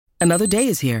Another day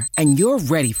is here, and you're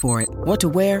ready for it. What to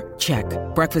wear? Check.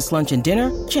 Breakfast, lunch, and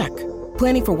dinner? Check.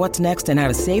 Planning for what's next and how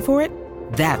to save for it?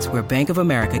 That's where Bank of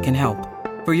America can help.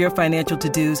 For your financial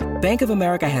to-dos, Bank of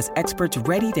America has experts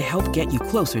ready to help get you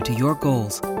closer to your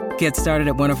goals. Get started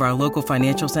at one of our local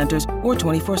financial centers or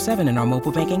 24/7 in our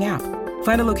mobile banking app.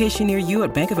 Find a location near you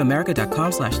at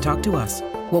bankofamerica.com/talktous.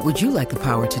 What would you like the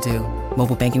power to do?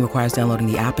 Mobile banking requires downloading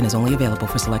the app and is only available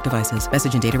for select devices.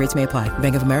 Message and data rates may apply.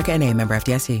 Bank of America N.A., member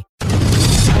FDIC.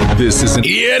 This is an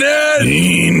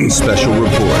ENN special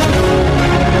report.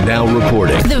 Now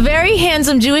reporting. The very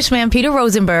handsome Jewish man, Peter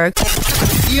Rosenberg.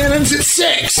 ENN's at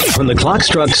 6. When the clock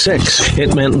struck 6,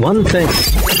 it meant one thing.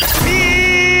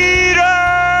 Peter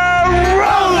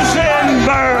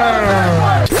Rosenberg!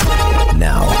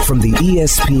 Now, from the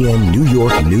ESPN New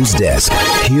York news desk,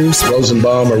 here's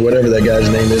Rosenbaum or whatever that guy's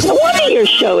name is. No wonder your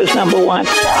show is number one.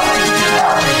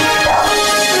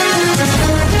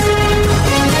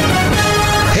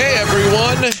 Hey,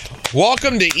 everyone.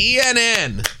 Welcome to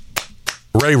ENN.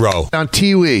 Ray Rowe. On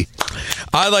TV.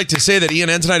 I'd like to say that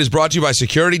ENN tonight is brought to you by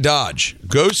Security Dodge.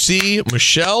 Go see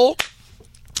Michelle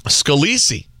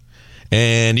Scalisi.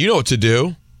 And you know what to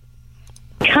do.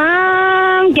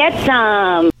 Come get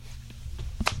some.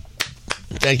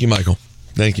 Thank you, Michael.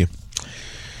 Thank you.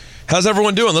 How's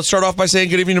everyone doing? Let's start off by saying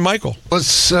good evening to Michael. Let's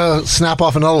snap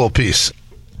off another little piece.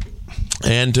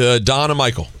 And Don and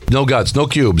Michael. No guts, no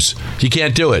cubes. You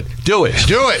can't do it. Do it.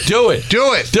 Do it. Do it.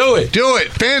 Do it. Do it. Do it.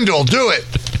 FanDuel, do it.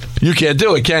 You can't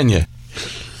do it, can you?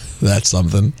 That's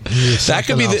something. That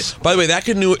could be else. by the way, that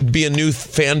could be a new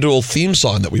FanDuel theme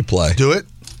song that we play. Do it.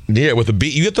 Yeah, with a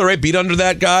beat. You get the right beat under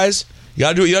that, guys. You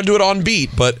gotta do it on beat,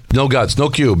 but No guts, no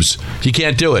cubes. You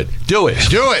can't do it. Do it.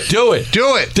 Do it. Do it.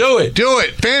 Do it. Do it. Do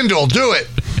it. FanDuel, do it.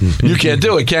 You can't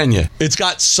do it, can you? it's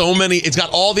got so many. It's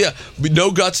got all the no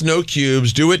guts, no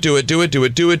cubes. Do it. Do it. Do it. Do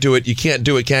it. Do it. Do it. You can't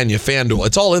do it, can you? FanDuel.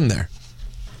 It's all in there.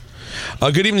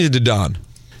 Good evening to Don.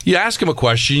 You ask him a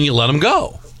question, you let him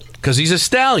go. Because he's a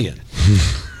stallion.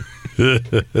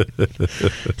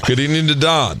 Good evening to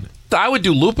Don. I would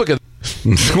do Lupica.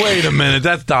 Wait a minute,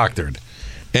 that's doctored.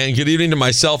 And good evening to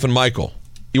myself and Michael.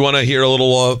 You want to hear a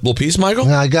little piece, Michael?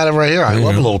 I got it right here. I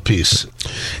love a little piece.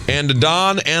 And to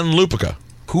Don and Lupica.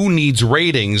 Who needs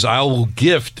ratings? I will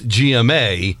gift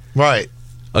GMA Right.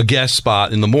 a guest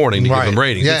spot in the morning to give them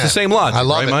ratings. Yeah. It's the same logic. I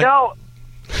love right, it. Mike? No,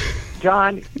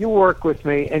 John, you work with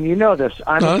me, and you know this.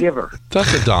 I'm a giver.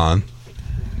 That's a Don.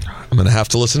 I'm going to have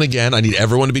to listen again. I need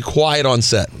everyone to be quiet on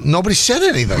set. Nobody said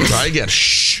anything. Try again.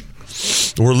 Shh.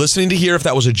 We're listening to hear if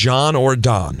that was a John or a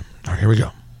Don. All right, here we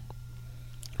go.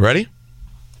 Ready?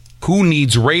 Who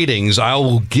needs ratings? I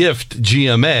will gift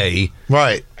GMA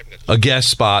Right. a guest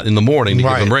spot in the morning to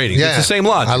give them ratings. Yeah. It's the same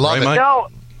logic. I love right, it. Mike? No,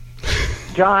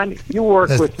 John, you work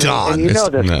That's with me, Don. and you know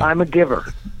this. No. I'm a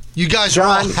giver. You guys are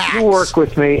all John, hacks. you work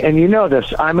with me, and you know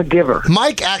this. I'm a giver.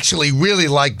 Mike actually really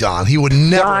liked Don. He would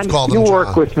never have John, called you him John.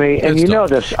 work with me, and It's you know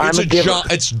Don. this. I'm It's a giver. John.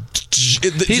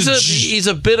 He's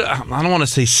a bit. I don't want to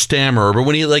say stammerer, but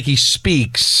when he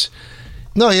speaks,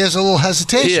 No, he has a little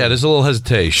hesitation. yeah, there's a little It's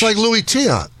hesitation. like Louis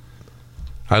Tiant.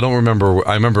 I don't remember.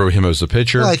 I remember him as a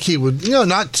pitcher. Like he would,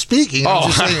 not speaking. I'm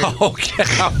just saying, okay.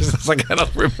 I was just like, I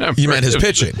don't remember. You meant his him.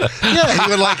 pitching. yeah, he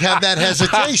would have that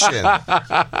hesitation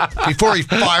before he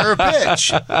fire a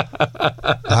pitch.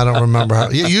 I don't remember how.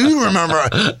 You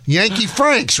remember Yankee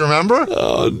Franks? Remember?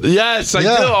 Yes, I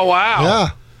Yeah. do. Oh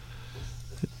wow.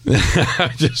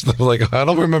 Yeah. Just like I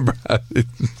don't remember.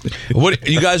 What are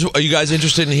you guys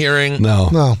interested in hearing?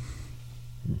 No.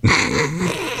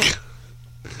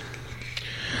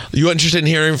 You interested in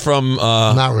hearing from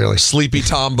Not really. Sleepy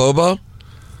Tom Bobo?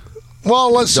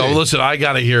 Well, let's see. No, listen, I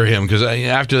got to hear him because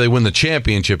after they win the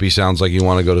championship, he sounds like he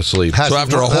want to go to sleep. So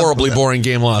after a horribly boring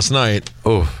game last night,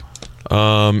 Oof.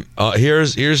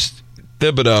 here's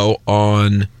Thibodeau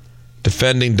on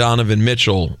defending Donovan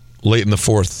Mitchell late in the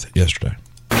fourth yesterday.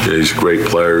 Yeah, he's a great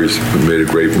player. He's made a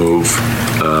great move.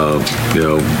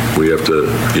 We have to.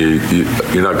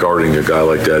 You're not guarding a guy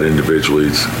like that individually.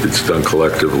 It's done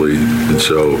collectively, and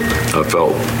so I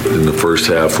felt in the first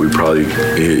half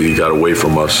he got away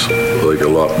from us like a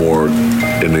lot more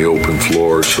in the open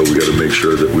floor. So we got to make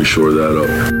sure that we shore that up.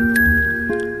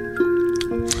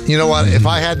 You know what? If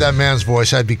I had that man's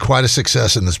voice, I'd be quite a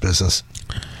success in this business.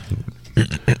 You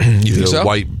think so?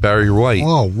 Barry White.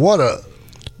 Oh, what a.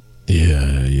 Yeah,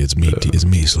 it's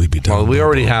me, Sleepy Tom. Well, we Bobo.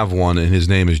 already have one, and his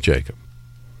name is Jacob.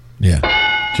 Yeah.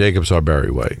 Jacob's our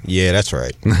Barry White. Yeah, that's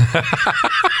right.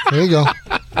 There you go.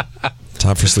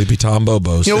 Time for Sleepy Tom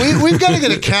Bobos. We've got to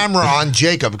get a camera on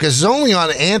Jacob because it's only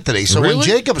on Anthony. So when Really?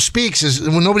 Jacob speaks is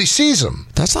when nobody sees him.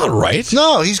 That's not right.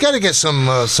 No, he's got to get some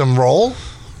roll.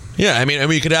 Yeah, I mean,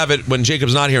 you could have it when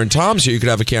Jacob's not here and Tom's here. You could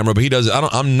have a camera, but he does.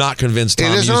 I'm not convinced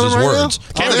Tom uses words.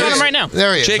 Camera's on him right now.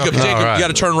 There he is. Jacob, Okay. you got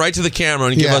to turn right to the camera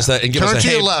and give us that. And give us Turn a to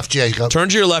hey. your left, Jacob. Turn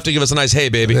to your left and give us a nice hey,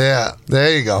 baby. Yeah,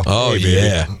 there you go. Oh, Hey,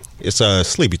 yeah. baby. It's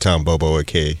Sleepy Tom Bobo,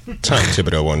 okay. Tom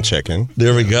Thibodeau on check-in.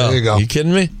 There we go. There you go. You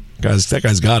kidding me? Guys, that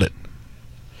guy's got it.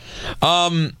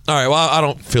 All right, well, I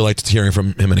don't feel like hearing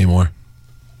from him anymore.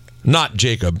 Not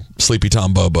Jacob, Sleepy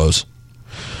Tom Bobos.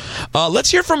 Let's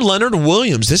hear from Leonard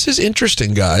Williams. This is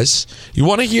interesting, guys. You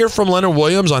want to hear from Leonard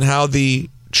Williams on how the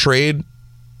Giants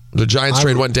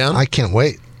trade went down? I can't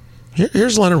wait.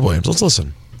 Here's Leonard Williams. Let's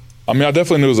listen. I mean, I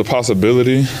definitely knew it was a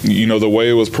possibility. You know, the way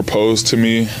it was proposed to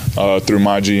me through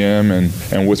my GM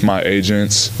and with my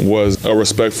agents was a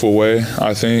respectful way,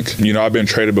 I think. You know, I've been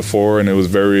traded before, and it was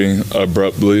very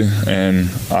abruptly, and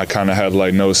I kind of had,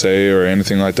 like, no say or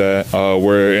anything like that.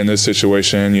 Where in this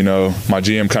situation, you know, my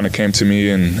GM kind of came to me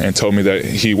and told me that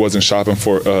he wasn't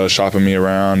shopping me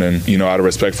around, and, you know, out of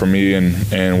respect for me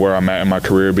and where I'm at in my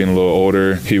career, being a little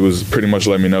older, he was pretty much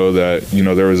letting me know that, you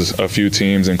know, there was a few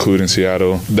teams, including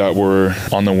Seattle, that were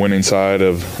on the winning side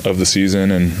of the season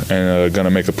and going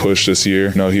to make a push this year.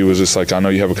 You know, he was just like, I know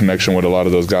you have a connection with a lot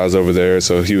of those guys over there.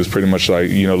 So he was pretty much like,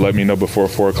 you know, let me know before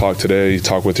 4 o'clock today,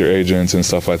 talk with your agents and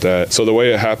stuff like that. So the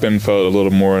way it happened felt a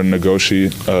little more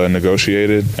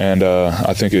negotiated, and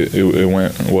I think it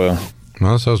went well.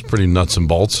 Well, that was pretty nuts and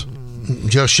bolts.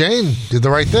 Joe Shane did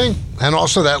the right thing. And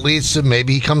also that leads to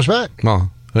maybe he comes back.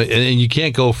 Well, and you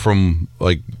can't go from,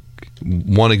 like,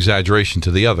 one exaggeration to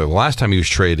the other. The last time he was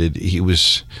traded, he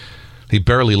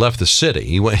barely left the city.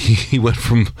 He went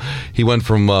from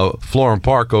Florham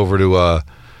Park over to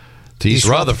East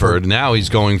Rutherford. Now he's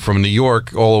going from New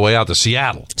York all the way out to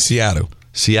Seattle.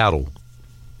 Seattle.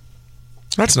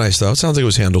 That's nice, though. It sounds like it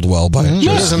was handled well by He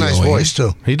has a nice voice,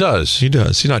 too. He does.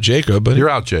 He's not Jacob, but you're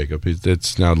out, Jacob.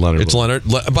 It's now Leonard. It's Leonard.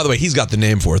 By the way, he's got the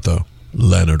name for it, though.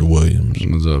 Leonard Williams.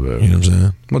 What's up, baby? You know what I'm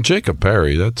saying? Well, Jacob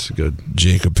Perry, that's good.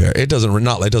 Jacob Perry. It doesn't ring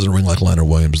like Leonard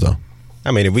Williams, though.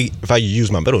 I mean, if I use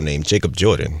my middle name, Jacob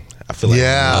Jordan, I feel like...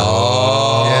 Yeah.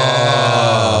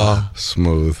 Yeah.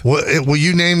 Smooth. Were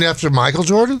you named after Michael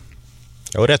Jordan?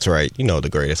 Oh, that's right. You know the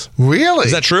greatest. Really?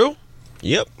 Is that true?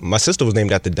 Yep. My sister was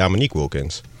named after Dominique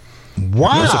Wilkins.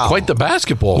 Wow. That's quite the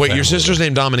basketball Wait, family. your sister's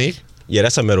named Dominique? Yeah,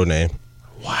 that's her middle name.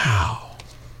 Wow.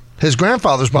 His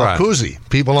grandfather's Bob Right. Cousy.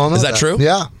 People don't know Is that true?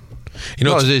 Yeah. You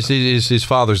know, his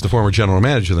father's the former general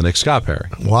manager of the Knicks, Scott Perry.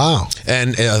 Wow.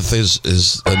 and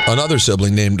is another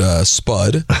sibling named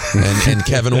Spud and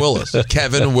Kevin Willis.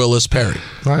 Kevin Willis Perry.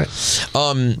 Right.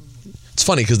 It's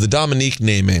funny because the Dominique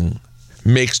naming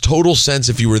makes total sense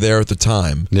if you were there at the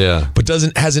time. Yeah. But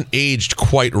hasn't aged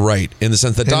quite right in the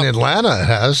sense that In Atlanta, it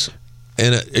has.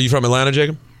 And are you from Atlanta,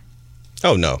 Jacob?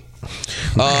 Oh, no.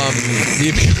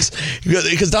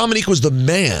 Because Dominique was the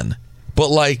man, but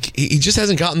like he just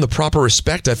hasn't gotten the proper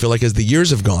respect. I feel like as the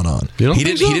years have gone on, You don't he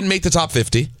think didn't. so? He didn't make the top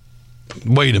 50.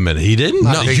 Wait a minute, he didn't?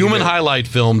 I No, think the he human did. highlight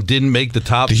film didn't make the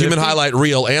top The 50? human highlight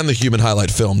reel and the human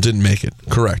highlight film didn't make it.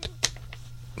 Correct.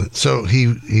 So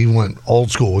he went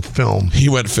old school with film. He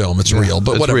went film. It's real,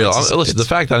 but It's whatever. real. Listen, the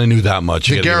fact that I knew that much,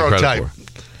 you gotta give me credit Daguerreotype. for.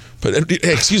 But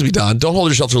hey, excuse me, Don. Don't hold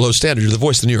yourself to a low standard. You're the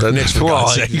voice of the New York Knicks. For well,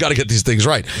 God's sake. You got to get these things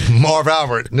right. Marv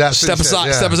Albert. That's Step what he said, aside.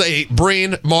 yeah. Step aside. Hey,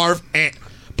 Breen, Marv.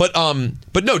 But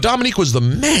no, Dominique was the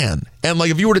man. And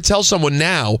like, if you were to tell someone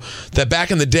now that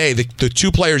back in the day, the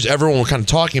two players everyone were kind of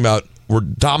talking about were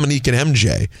Dominique and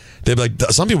MJ, they'd be like,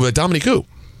 some people would be like, Dominique who?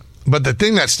 But the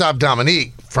thing that stopped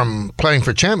Dominique from playing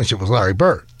for championship was Larry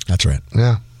Bird. That's right.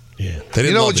 Yeah. Yeah.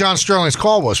 You know what John Sterling's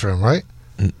call was for him, right?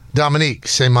 Dominique,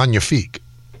 c'est magnifique.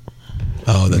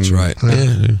 Oh, that's right.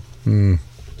 Yeah.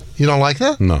 You don't like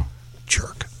that? No.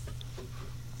 Jerk.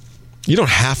 You don't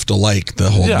have to like the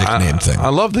whole nickname thing. I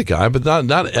love the guy, but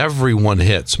not everyone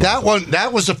hits. That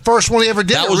was the first one he ever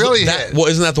did. Hit. Well,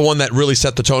 isn't that the one that really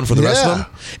set the tone for the rest of them?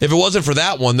 If it wasn't for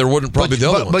that one, there wouldn't probably be the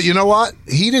other ones. But you know what?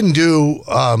 He didn't do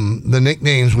the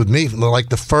nicknames with me for like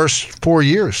the first 4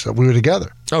 years that we were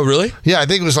together. Oh, really? Yeah, I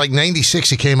think it was like 96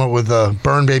 he came up with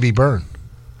Burn Baby Burn.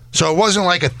 So it wasn't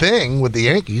like a thing with the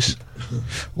Yankees.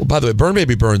 Well, by the way, Burn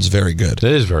Baby Burn's very good.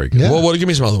 It is very good. Yeah. Well, give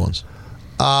me some other ones.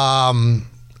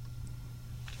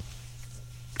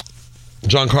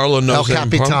 Giancarlo knows El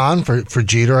Capitan for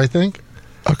Jeter, I think.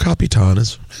 El Capitan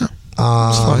is it's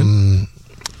fine.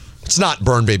 It's not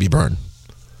Burn Baby Burn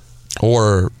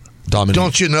or Dominique.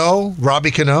 Don't you know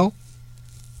Robbie Cano?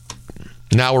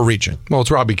 Now we're reaching. Well,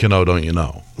 it's Robbie Cano, don't you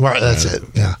know? Right, that's it.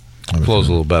 Yeah, flows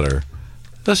a little better.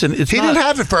 Listen, he didn't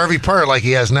have it for every player like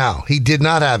he has now. He did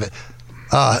not have it.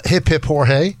 Hip Hip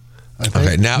Jorge. I think.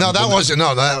 Okay, now that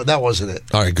wasn't it.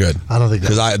 All right, good. I don't think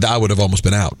because I would have almost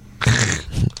been out.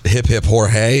 hip hip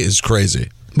Jorge is crazy.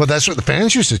 But that's what the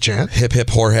fans used to chant. Hip hip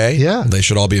Jorge? Yeah. They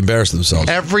should all be embarrassed themselves.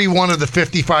 Every one of the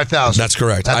 55,000. That's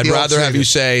correct. I'd rather have you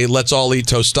say, let's all eat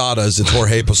tostadas. It's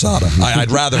Jorge Posada. I'd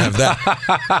rather have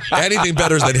that. Anything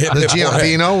better than hip hip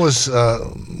Jorge. The Giambino was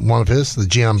one of his, the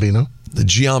Giambino. The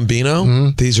Giambino? Mm-hmm.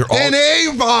 These are all... An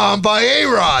A-bomb by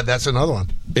A-Rod. That's another one.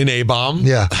 An A-bomb?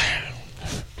 Yeah.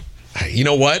 You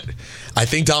know what? I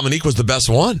think Dominique was the best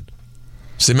one.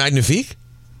 C'est magnifique?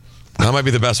 That might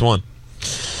be the best one.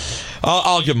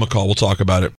 I'll give him a call. We'll talk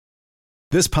about it.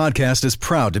 This podcast is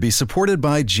proud to be supported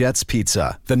by Jets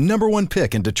Pizza, the #1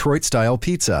 pick in Detroit-style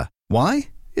pizza. Why?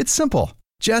 It's simple.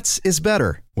 Jets is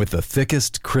better. With the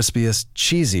thickest, crispiest,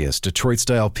 cheesiest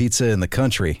Detroit-style pizza in the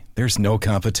country, there's no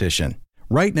competition.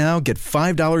 Right now, get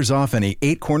 $5 off any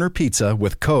 8-corner pizza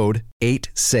with code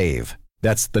 8SAVE.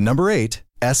 That's the number 8,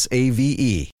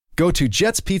 S-A-V-E. Go to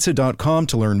jetspizza.com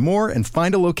to learn more and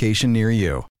find a location near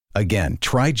you. Again,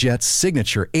 try Jet's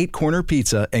signature 8-corner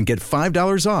pizza and get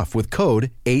 $5 off with code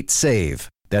 8SAVE.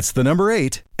 That's the number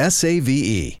 8,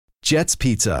 S-A-V-E. Jet's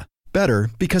Pizza. Better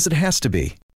because it has to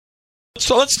be.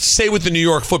 So let's stay with the New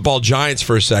York Football Giants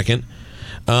for a second.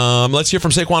 Let's hear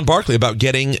from Saquon Barkley about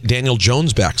getting Daniel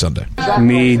Jones back Sunday.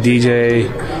 Me, DJ,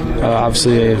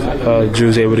 obviously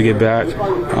Drew's able to get back.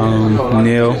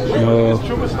 Neil,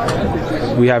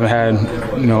 we haven't had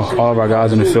all of our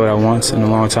guys in the field at once in a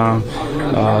long time.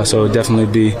 So it'd definitely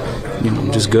be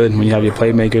just good when you have your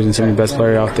playmakers and some of your best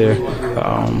players out there.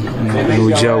 And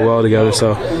we gel well together.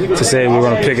 So to say we're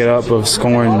going to pick it up of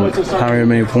scoring however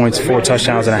many points, 4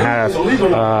 touchdowns and a half,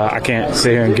 I can't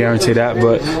sit here and guarantee that,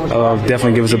 but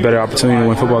definitely give us a better opportunity to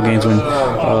win football games when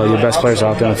your best players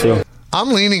are out there on the field.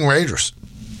 I'm leaning Raiders.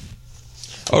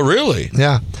 Oh, really?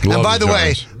 Yeah. Love and by the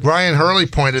way, Giants. Ryan Hurley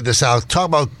pointed this out. Talk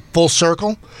about full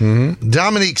circle. Mm-hmm.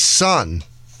 Dominique's son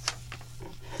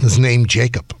is named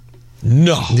Jacob.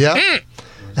 No. Yeah.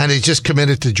 And he just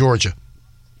committed to Georgia.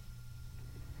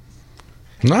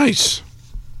 Nice.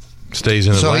 Stays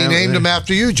in Atlanta. So he named him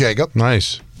after you, Jacob.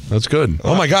 Nice. That's good.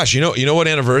 Oh, my gosh. You know what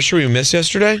anniversary we missed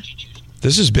yesterday?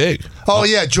 This is big. Oh,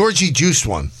 yeah. Georgie Juiced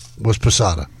one was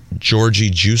Posada. Georgie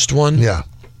Juiced one? Yeah.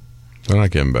 They're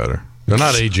not getting better. They're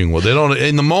not aging well. They don't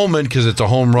in the moment because it's a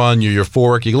home run. You're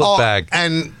euphoric. You look back.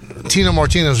 And Tino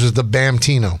Martinez was the Bam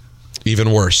Tino.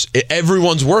 Even worse.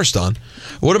 Everyone's worse, Don.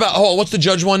 What about, what's the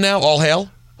Judge one now? All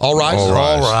hail? All rise?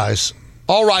 All rise.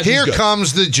 All rise. Here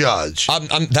comes the Judge.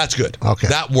 That's good. Okay.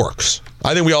 That works.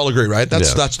 I think we all agree, right?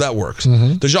 That works.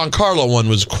 Mm-hmm. The Giancarlo one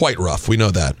was quite rough. We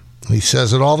know that. He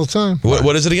says it all the time.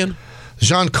 What is it again?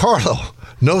 Giancarlo.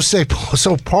 No say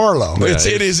so parlo.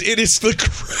 It is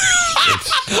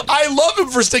I love him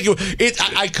for sticking with it.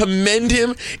 I commend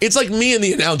him. It's like me in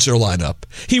the announcer lineup.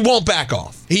 He won't back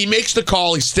off. He makes the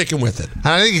call. He's sticking with it. And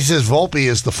I think he says Volpe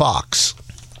is the fox.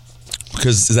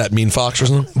 Because does that mean fox or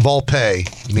something?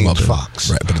 Volpe means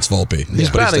fox. Right, but it's Volpe. He's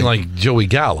batting like Joey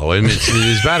Gallo. I mean,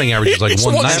 his batting average is like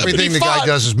 190. Everything the guy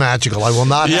does is magical. I will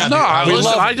not have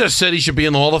I just said he should be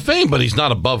in the Hall of Fame, but he's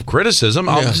not above criticism.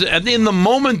 And in the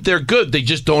moment, they're good. They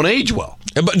just don't age well.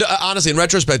 But honestly, in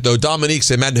retrospect, though, Dominique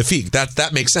c'est magnifique.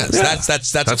 That makes sense. Yeah.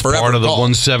 That's part of the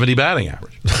 170 batting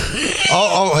average.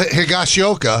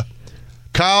 Higashioka.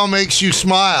 Kyle makes you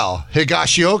smile.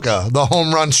 Higashioka, the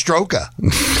home run stroker.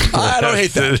 I don't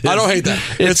hate that.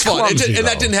 It's fun. Clumsy, and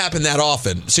that didn't happen that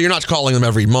often, so you're not calling them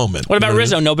every moment. What about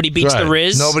Rizzo? Nobody beats the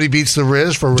Riz? Nobody beats the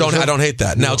Riz for Rizzo? I don't hate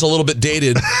that. Now, it's a little bit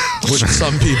dated with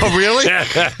some people. Oh, really?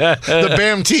 The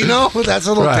Bamtino? That's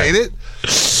a little dated.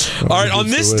 All right, on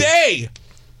this day,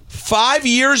 5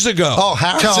 years ago. Oh,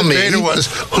 Harrison Bader was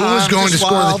who was going to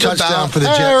score the touchdown for the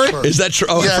Jets first. Is that true?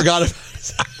 Oh, yeah. I forgot about it.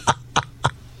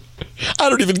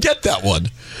 I don't even get that one.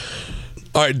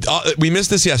 All right, we missed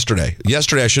this yesterday.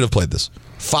 Yesterday, I should have played this.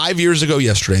 5 years ago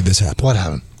yesterday, this happened. What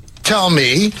happened? Tell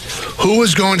me, who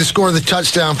was going to score the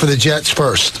touchdown for the Jets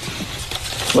first?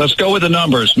 Let's go with the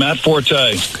numbers. Matt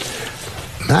Forte.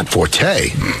 Matt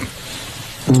Forte?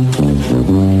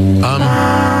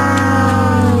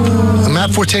 Matt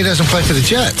Forte doesn't play for the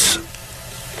Jets.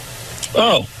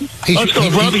 Oh, let's go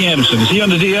with Robbie Anderson. Is he on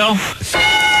the DL?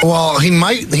 Well, he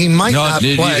might not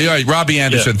play. All right, Robbie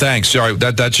Anderson, thanks. Sorry,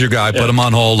 that's your guy. Put him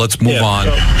on hold. Let's move on.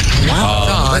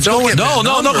 Wow.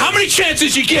 No. How many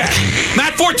chances you get?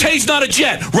 Matt Forte's not a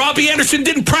Jet. Robbie Anderson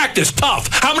didn't practice. Tough.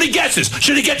 How many guesses?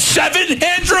 Should he get 7,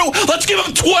 Andrew? Let's give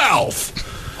him 12.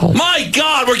 My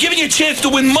God, we're giving you a chance to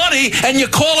win money, and you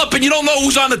call up and you don't know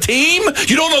who's on the team?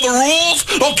 You don't know the rules?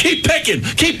 Oh, keep picking.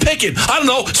 I don't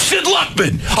know, Sid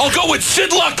Luckman. I'll go with Sid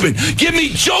Luckman. Give me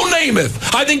Joe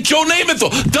Namath. I think Joe Namath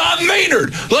will. Don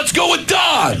Maynard. Let's go with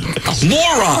Don.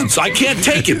 Morons. I can't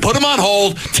take it. Put him on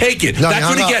hold. Take it. That's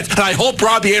what he gets. And I hope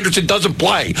Robbie Anderson doesn't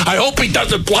play. I hope he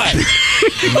doesn't play.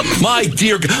 My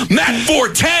dear God. Matt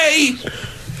Forte.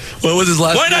 What was his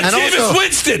last name? Why not Jameis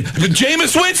Winston?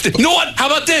 Jameis Winston. You know what? How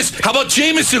about this? How about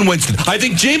Jameson Winston? I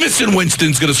think Jameson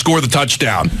Winston's going to score the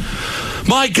touchdown.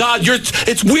 My God,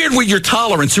 it's weird with your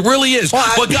tolerance. It really is.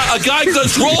 But a guy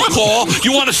does roll call,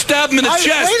 you want to stab him in the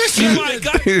chest. Wait a second. My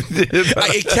God.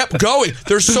 It kept going.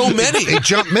 There's so many. It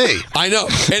jumped me. I know.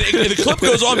 And the clip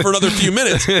goes on for another few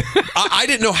minutes. I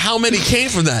didn't know how many came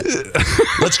from that.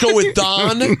 Let's go with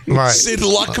Don. Right. Sid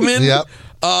Luckman. Yep.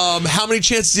 How many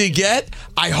chances did he get?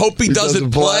 I hope he doesn't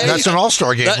play. That's an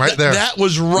all-star game right there. That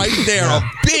was right there. A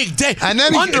big day. And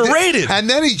then underrated. And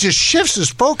then he just shifts his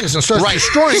focus and starts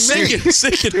destroying me.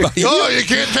 Oh, you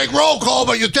can't take roll call,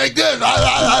 but you take this.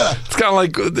 It's kind of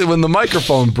like when the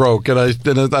microphone broke, and I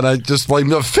just like,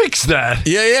 no, fix that.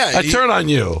 Yeah. I turn on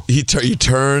you. You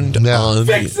turned on.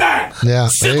 Fix that. Yeah.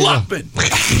 Sid Luckman.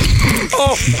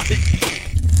 Oh, my.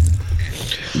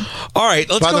 All right.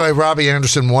 By the way, Robbie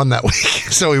Anderson won that week,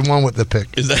 so he won with the pick.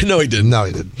 No, he didn't. No,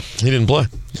 he didn't. He didn't play.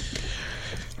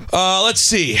 Let's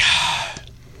see.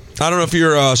 I don't know if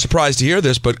you're surprised to hear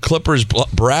this, but Clippers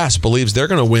brass believes they're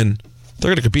going to win.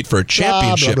 They're going to compete for a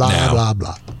championship now. Blah,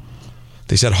 blah, blah.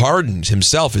 They said Harden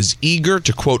himself is eager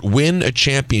to, quote, win a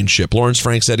championship. Lawrence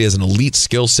Frank said he has an elite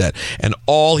skill set, and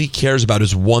all he cares about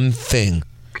is one thing.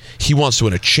 He wants to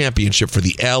win a championship for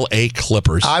the L.A.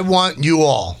 Clippers. I want you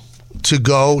all to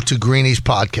go to Greeny's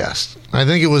podcast. I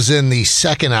think it was in the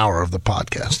second hour of the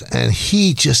podcast, and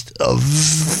he just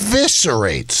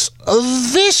eviscerates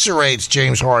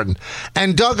James Harden,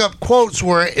 and dug up quotes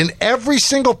where in every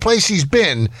single place he's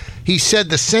been, he said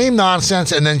the same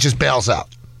nonsense and then just bails out.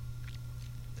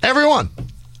 Everyone.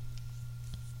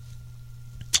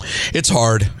 It's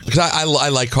hard because I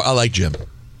like Jim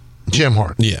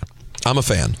Harden. Yeah, I'm a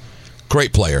fan.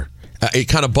 Great player. It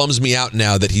kind of bums me out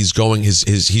now that he's going.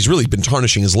 He's really been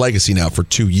tarnishing his legacy now for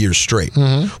 2 years straight.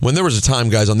 Mm-hmm. When there was a time,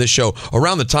 guys, on this show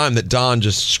around the time that Don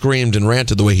just screamed and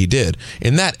ranted the way he did,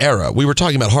 in that era, we were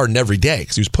talking about Harden every day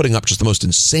because he was putting up just the most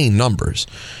insane numbers.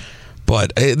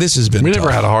 But this has been. We tough.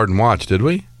 never had a Harden watch, did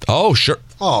we? Oh, sure.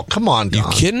 Oh, come on, Don. You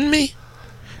kidding me?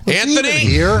 Was Anthony he even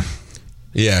here?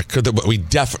 Yeah, we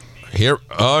definitely here.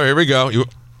 Oh, here we go.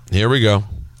 Here we go.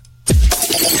 Here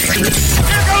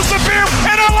goes the beer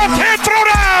and a left-hand throw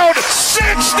down.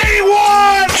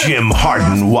 61. Jim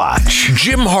Harden watch.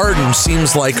 Jim Harden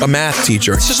seems like a math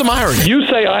teacher. It's just some irony. You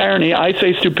say irony, I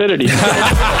say stupidity. That's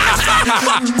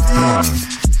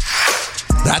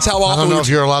how I don't know if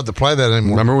you're allowed to play that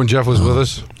anymore. Remember when Jeff was with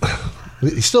us?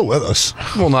 He's still with us.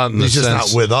 Well, not in the He's just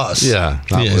sense. not with us. Yeah,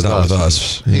 he's not with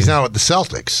us. He's not with the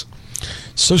Celtics.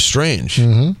 So strange.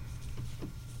 Mm-hmm.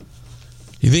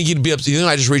 You think he'd be up? You think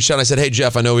I just reached out and I said, "Hey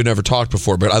Jeff, I know we've never talked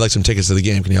before, but I'd like some tickets to the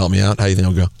game. Can you help me out? How do you think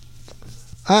it'll go?"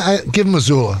 I give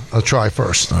Missoula a try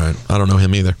first. All right. I don't know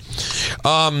him either.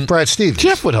 Brad Stevens.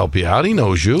 Jeff would help you out. He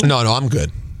knows you. No, I'm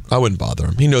good. I wouldn't bother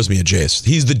him. He knows me at Jace.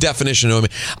 He's the definition of me.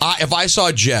 If I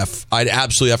saw Jeff, I'd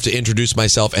absolutely have to introduce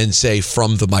myself and say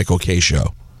from the Michael K.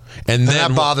 Show. And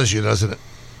then that bothers you, doesn't it?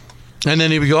 And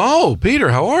then he would go, "Oh, Peter,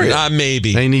 how are you?"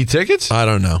 Maybe. They need tickets? I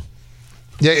don't know.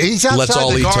 Yeah, he's outside Let's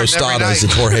all the eat garden tostadas every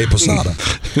and Jorge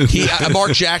Posada.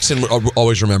 Mark Jackson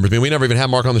always remembers me. We never even had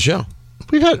Mark on the show.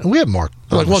 We had Mark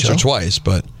like once or twice,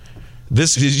 but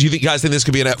this. You guys think this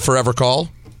could be a forever call?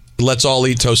 Let's all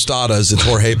eat tostadas and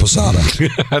Jorge Posada.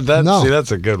 No. See,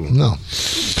 that's a good one. No.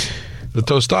 The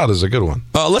tostada is a good one.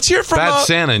 Let's hear from Bad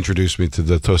Santa introduced me to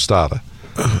the tostada.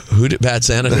 Who did Bad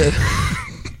Santa did?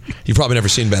 You've probably never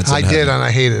seen Bad Santa. I did, and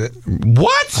I hated it.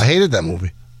 What? I hated that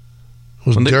movie. It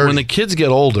was when dirty. the kids get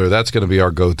older, that's going to be our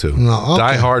go-to. No, okay.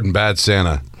 Die Hard and Bad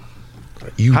Santa.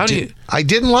 I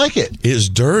didn't like it. It was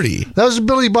dirty. That was a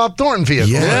Billy Bob Thornton vehicle.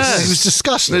 Yes. It was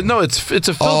disgusting. No, it's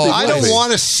a filthy I don't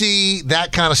want to see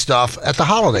that kind of stuff at the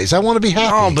holidays. I want to be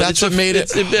happy. Oh, but that's what made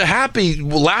it. Happy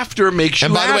laughter makes you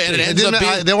and by happy. the way, and it ends up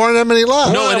being, there weren't that many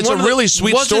laughs. No, and it's a really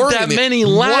sweet story. Wasn't that many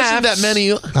laughs. Wasn't that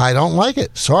many. I don't like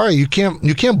it. Sorry, you can't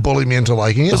bully me into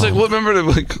liking it. It's like, remember,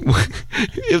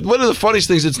 one of the funniest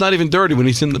things. It's not even dirty when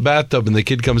he's in the bathtub and the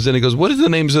kid comes in. He goes, "What are the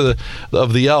names of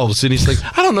the elves?" And he's like,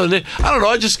 "I don't know.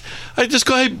 I I just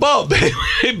go, hey, Bub.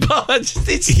 Hey, Bub.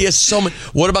 He has so many.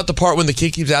 What about the part when the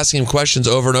kid keeps asking him questions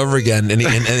over and over again, and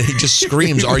he just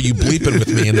screams, "Are you bleeping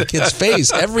with me?" in the kid's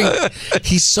face?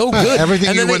 He's so good.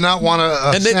 Everything you would not want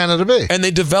a Santa to be. And they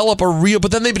develop a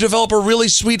really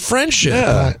sweet friendship.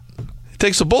 Yeah. He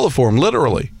takes a bullet for him,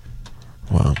 literally.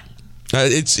 Wow.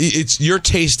 It's your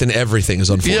taste in everything is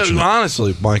unfortunate. Yeah,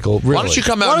 honestly, Michael. Really. Why don't you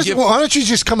come out? Why don't you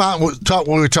just come out and talk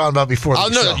what we were talking about before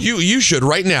the show? No, you should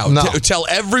right now. No. Tell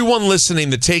everyone listening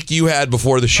the take you had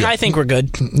before the show. I think we're good.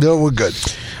 No, we're good.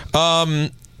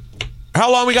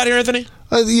 How long we got here, Anthony?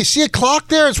 You see a clock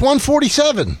there? It's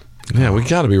 1:47. Yeah, we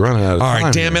got to be running out of time. All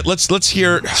right, damn it. Let's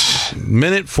hear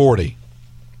minute 40.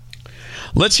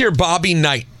 Let's hear Bobby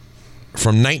Knight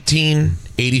from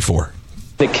 1984.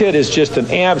 The kid is just an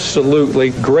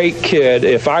absolutely great kid.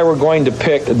 If I were going to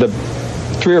pick the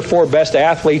 3 or 4 best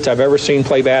athletes I've ever seen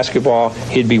play basketball,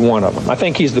 he'd be one of them. I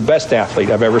think he's the best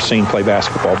athlete I've ever seen play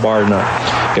basketball, bar none.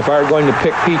 If I were going to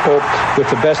pick people with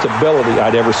the best ability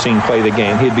I'd ever seen play the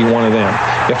game, he'd be one of them.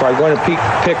 If I were going to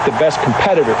pick the best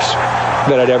competitors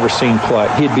that I'd ever seen play,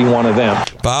 he'd be one of them.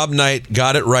 Bob Knight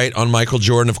got it right on Michael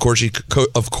Jordan. Of course, he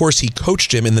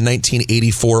coached him in the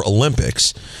 1984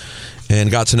 Olympics and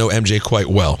got to know MJ quite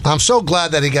well. I'm so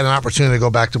glad that he got an opportunity to go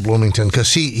back to Bloomington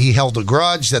because he held a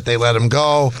grudge that they let him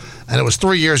go. And it was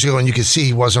 3 years ago, and you could see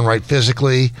he wasn't right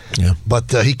physically. Yeah. But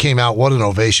he came out, what an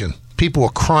ovation. People were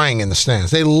crying in the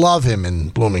stands. They love him in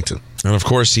Bloomington. And, of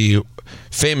course, he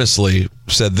famously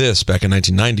said this back in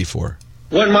 1994.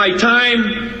 When my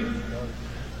time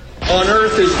on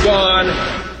earth is gone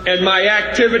and my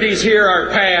activities here are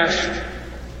past,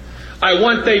 I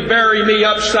want they bury me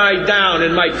upside down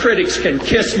and my critics can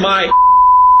kiss my...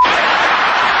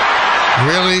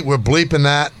 Really? We're bleeping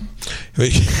that?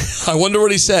 I wonder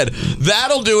what he said.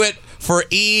 That'll do it for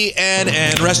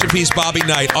ENN. Rest in peace, Bobby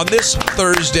Knight, on this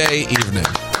Thursday evening.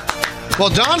 Well,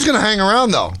 Don's going to hang around,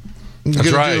 though. He's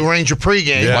going to do Ranger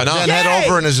pregame. Yeah. Why not? Then head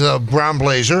over in his brown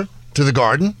blazer to the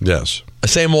Garden. Yes.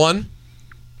 Same one?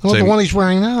 Well, the one he's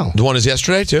wearing now. The one is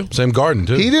yesterday, too? Same Garden,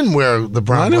 too. He didn't wear the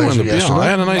brown blazer yesterday. I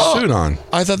had a nice suit on.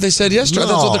 I thought they said yesterday. No.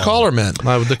 That's what the caller meant.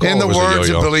 In the words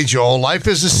of Billy Joel, life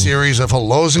is a series of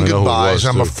hellos and goodbyes.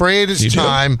 I'm afraid it's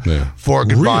time for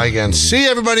goodbye again. See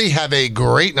you, everybody. Have a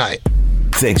great night.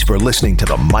 Thanks for listening to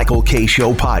the Michael K.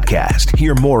 Show podcast.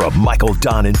 Hear more of Michael,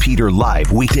 Don, and Peter live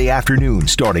weekday afternoon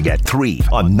starting at 3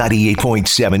 on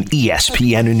 98.7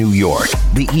 ESPN in New York,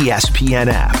 the ESPN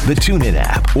app, the TuneIn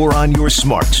app, or on your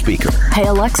smart speaker. Hey,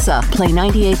 Alexa, play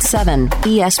 98.7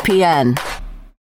 ESPN.